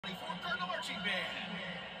Louisville Cardinal Marching Band.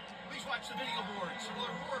 Please watch the video boards to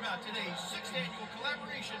learn more about today's 6th annual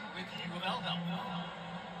collaboration with U of L Health.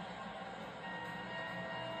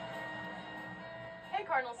 Hey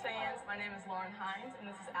Cardinals fans, my name is Lauren Hines and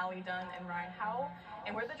this is Allie Dunn and Ryan Howell,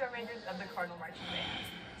 and we're the drum majors of the Cardinal Marching Band.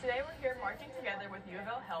 Today we're here marching together with U of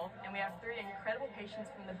L Health, and we have 3 incredible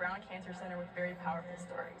patients from the Brown Cancer Center with very powerful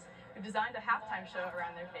stories. We've designed a halftime show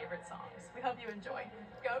around their favorite songs. We hope you enjoy.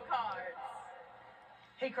 Go Cards!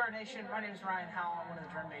 Hey Card Nation, my name is Ryan Howell. I'm one of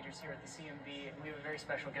the drum majors here at the CMB, and we have a very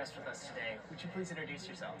special guest with us today. Would you please introduce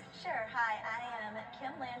yourself? Sure. Hi, I am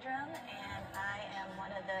Kim Landrum, and I am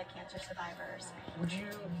one of the cancer survivors. Would you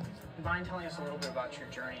mind telling us a little bit about your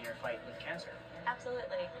journey, your fight with cancer?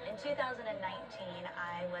 Absolutely. In 2019,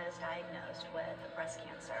 I was diagnosed with breast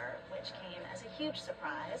cancer, which came as a huge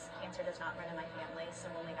surprise. Cancer does not run in my family, so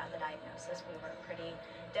when we got the diagnosis, we were pretty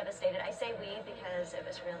devastated. I say we because it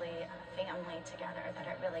was really a family together that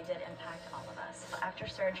it really did impact all of us. After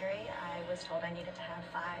surgery, I was told I needed to have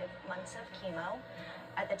 5 months of chemo.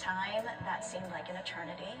 At the time, that seemed like an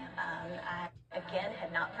eternity. I, again, had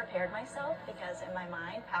not prepared myself because in my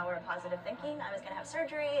mind, power of positive thinking, I was going to have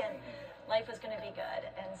surgery and life was going to be good.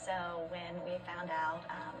 And so when we found out,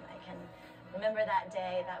 I can remember that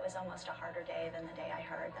day. That was almost a harder day than the day I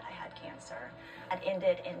heard that I had cancer. It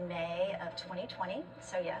ended in May of 2020.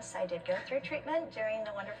 So yes, I did go through treatment during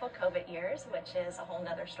the wonderful COVID years, which is a whole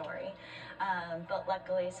nother story. But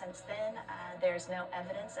luckily since then, there's no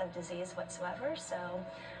evidence of disease whatsoever. So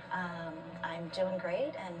I'm doing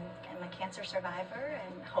great, and I'm a cancer survivor,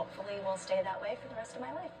 and hopefully will stay that way for the rest of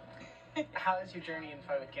my life. How has your journey in the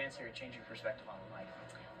fight with cancer changed your perspective on life?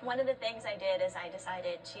 One of the things I did is I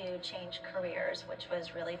decided to change careers, which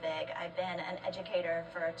was really big. I've been an educator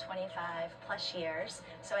for 25 plus years,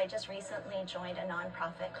 so I just recently joined a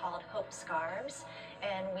nonprofit called Hope Scarves,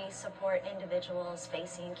 and we support individuals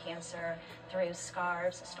facing cancer through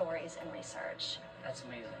scarves, stories, and research. That's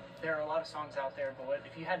amazing. There are a lot of songs out there, but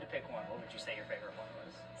if you had to pick one, what would you say your favorite one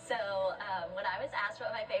was? So when I was asked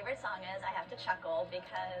what my favorite song is, I have to chuckle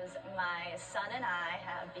because my son and I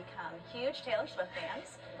have become huge Taylor Swift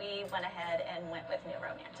fans. We went ahead and went with New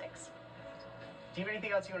Romantics. Do you have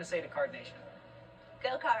anything else you want to say to Card Nation?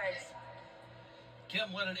 Go Cards!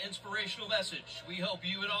 Kim, what an inspirational message. We hope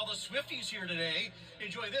you and all the Swifties here today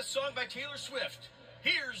enjoy this song by Taylor Swift.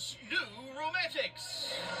 Here's New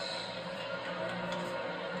Romantics.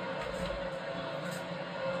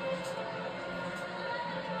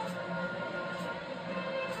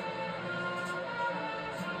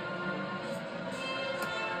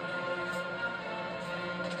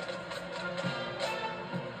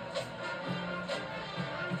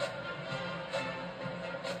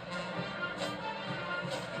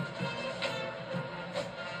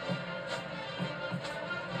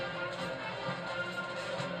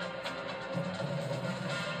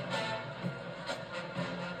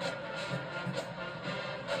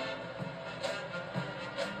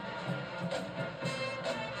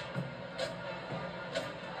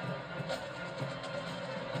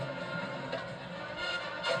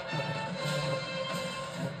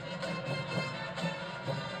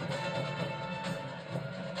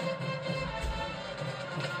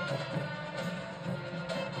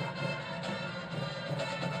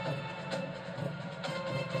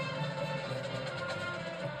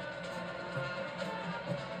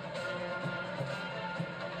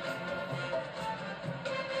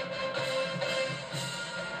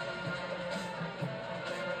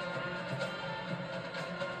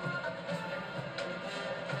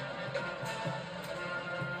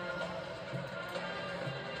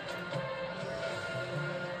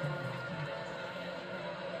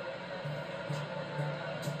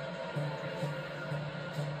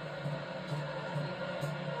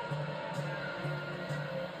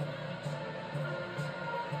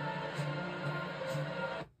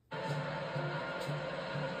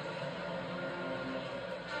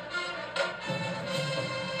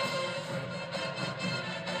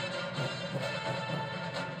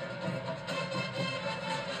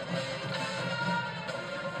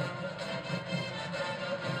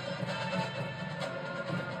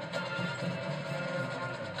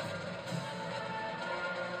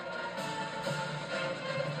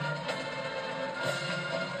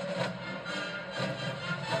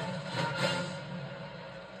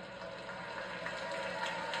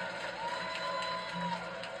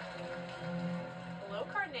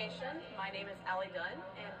 My name is Allie Dunn,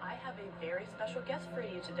 and I have a very special guest for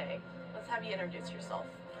you today. Let's have you introduce yourself.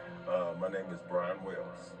 My name is Brian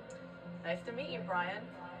Wells. Nice to meet you, Brian.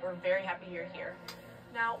 We're very happy you're here.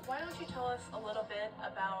 Now, why don't you tell us a little bit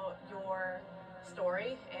about your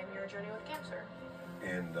story and your journey with cancer?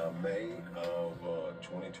 In May of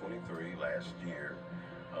 2023, last year,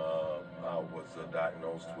 I was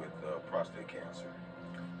diagnosed with prostate cancer.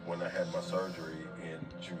 When I had my surgery in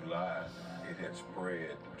July, it had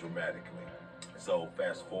spread dramatically. So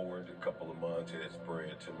fast forward a couple of months, it had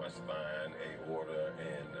spread to my spine, aorta,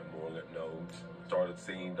 and more lymph nodes. Started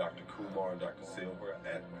seeing Dr. Kumar and Dr. Silver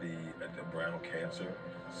at the Brown Cancer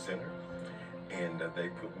Center. And they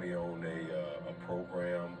put me on a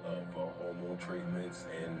program of hormone treatments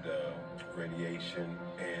and radiation.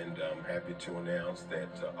 And I'm happy to announce that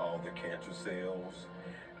all the cancer cells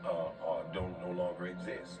don't no longer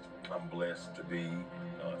exist. I'm blessed to be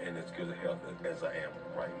in as good a health as I am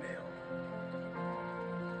right now.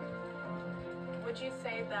 Would you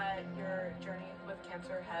say that your journey with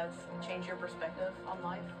cancer has changed your perspective on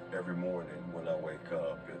life? Every morning when I wake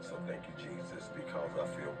up, it's a thank you, Jesus, because I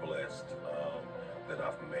feel blessed that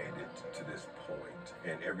I've made it to this point.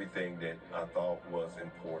 And everything that I thought was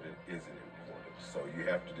important isn't important. So you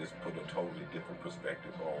have to just put a totally different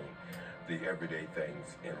perspective on the everyday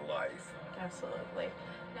things in life. Absolutely.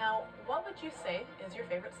 Now, what would you say is your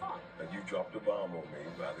favorite song? You Dropped a Bomb on Me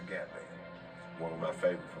by the Gap Band. One of my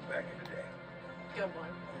favorites from back in the day. Good one.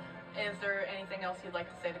 Is there anything else you'd like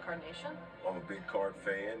to say to Card Nation? I'm a big Card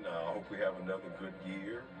fan. I hope we have another good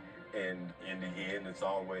year. And in the end, it's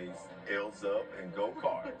always L's up and go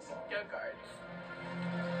Cards. Go Cards.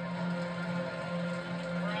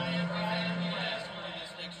 Ryan, last one in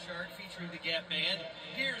this next chart featuring the Gap Band.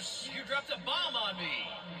 Here's You Dropped a Bomb on Me.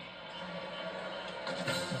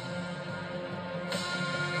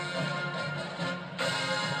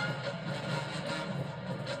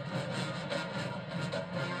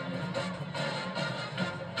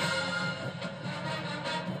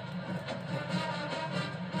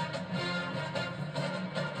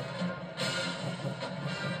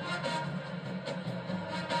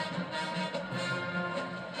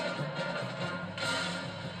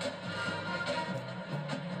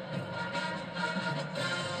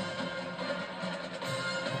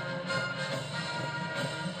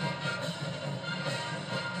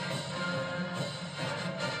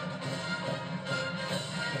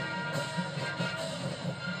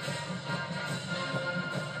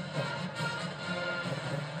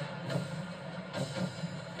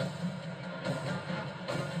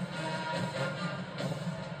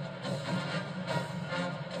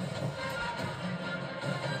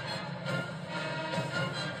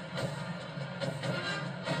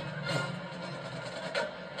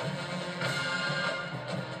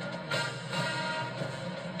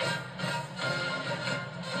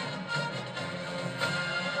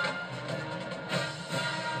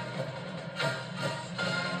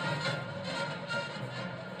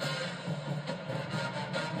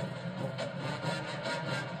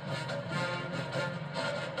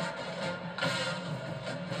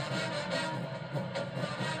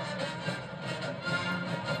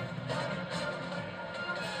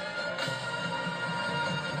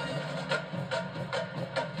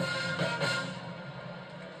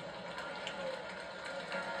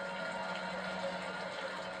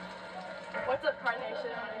 What's up, Card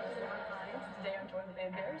Nation? My name is Lauren Hines. Today I'm joined with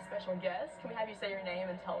a very special guest. Can we have you say your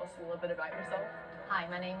name and tell us a little bit about yourself? Hi,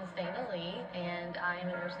 my name is Dana Lee, and I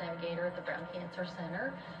am a nurse navigator at the Brown Cancer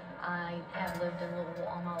Center. I have lived in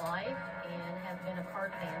Louisville all my life and have been a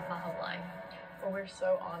card fan my whole life. Well, we're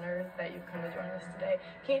so honored that you've come to join us today.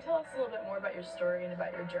 Can you tell us a little bit more about your story and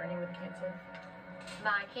about your journey with cancer?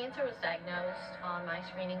 My cancer was diagnosed on my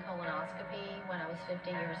screening colonoscopy when I was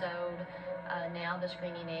 50 years old. Now the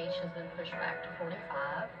screening age has been pushed back to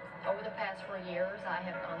 45. Over the past 4 years, I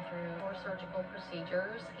have gone through 4 surgical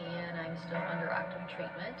procedures and I'm still under active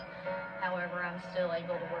treatment. However, I'm still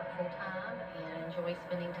able to work full-time and enjoy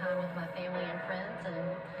spending time with my family and friends and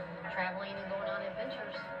traveling and going on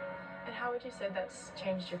adventures. And how would you say that's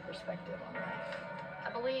changed your perspective on life? I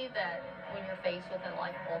believe that when you're faced with a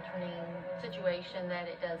life-altering situation, that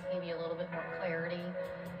it does give you a little bit more clarity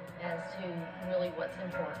as to really what's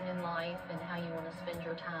important in life and how you want to spend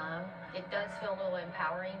your time. It does feel a little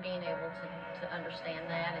empowering being able to understand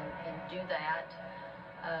that and do that,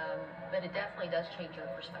 but it definitely does change your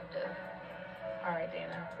perspective. All right,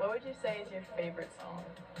 Dana, what would you say is your favorite song?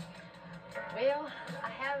 Well,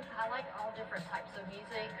 I like all different types of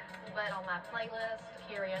music, but on my playlist,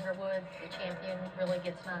 Carrie Underwood's The Champion really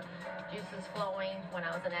gets my juices flowing. When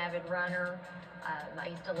I was an avid runner, I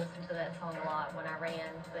used to listen to that song a lot when I ran,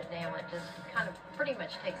 but now it just kind of pretty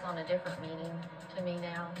much takes on a different meaning to me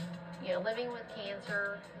now. You know, living with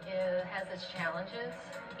cancer has its challenges,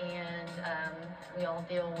 and we all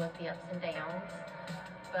deal with the ups and downs,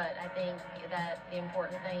 but I think that the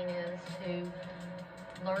important thing is to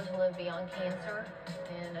learn to live beyond cancer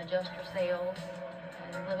and adjust yourself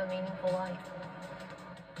and live a meaningful life.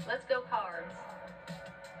 Let's go Cards.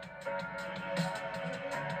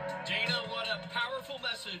 Dana, what a powerful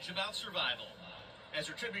message about survival. As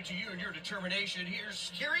a tribute to you and your determination,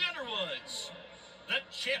 here's Carrie Underwood's The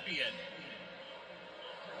Champion.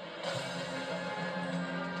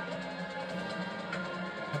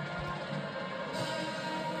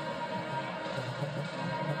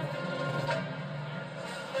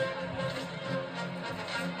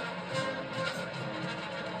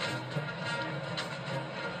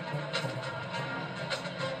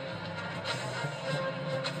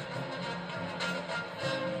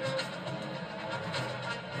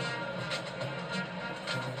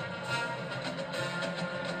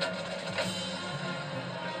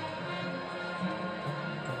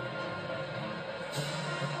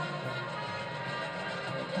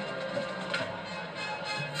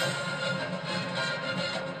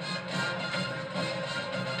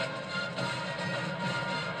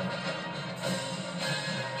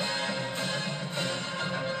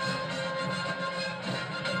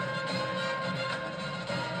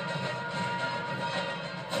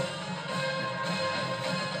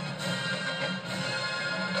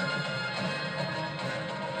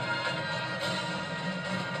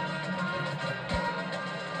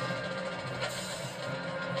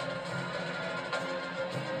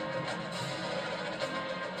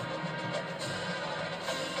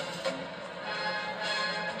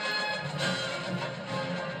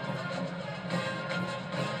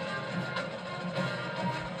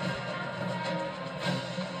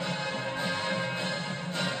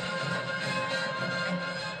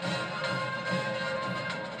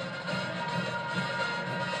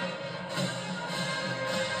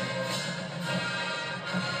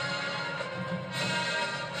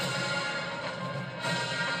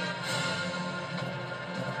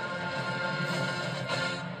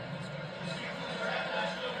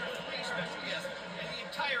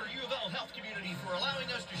 For allowing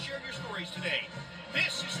us to share your stories today.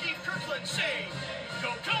 This is Steve Kirkland saying,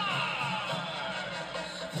 Go Cards!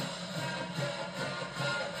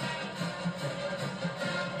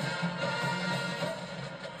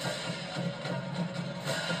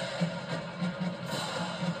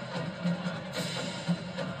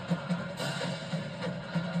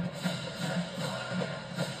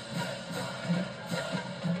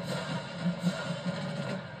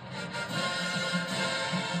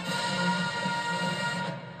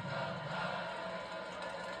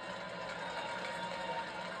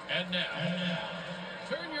 And now,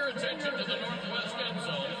 turn your attention to the Northwest End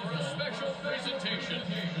Zone for a special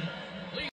presentation.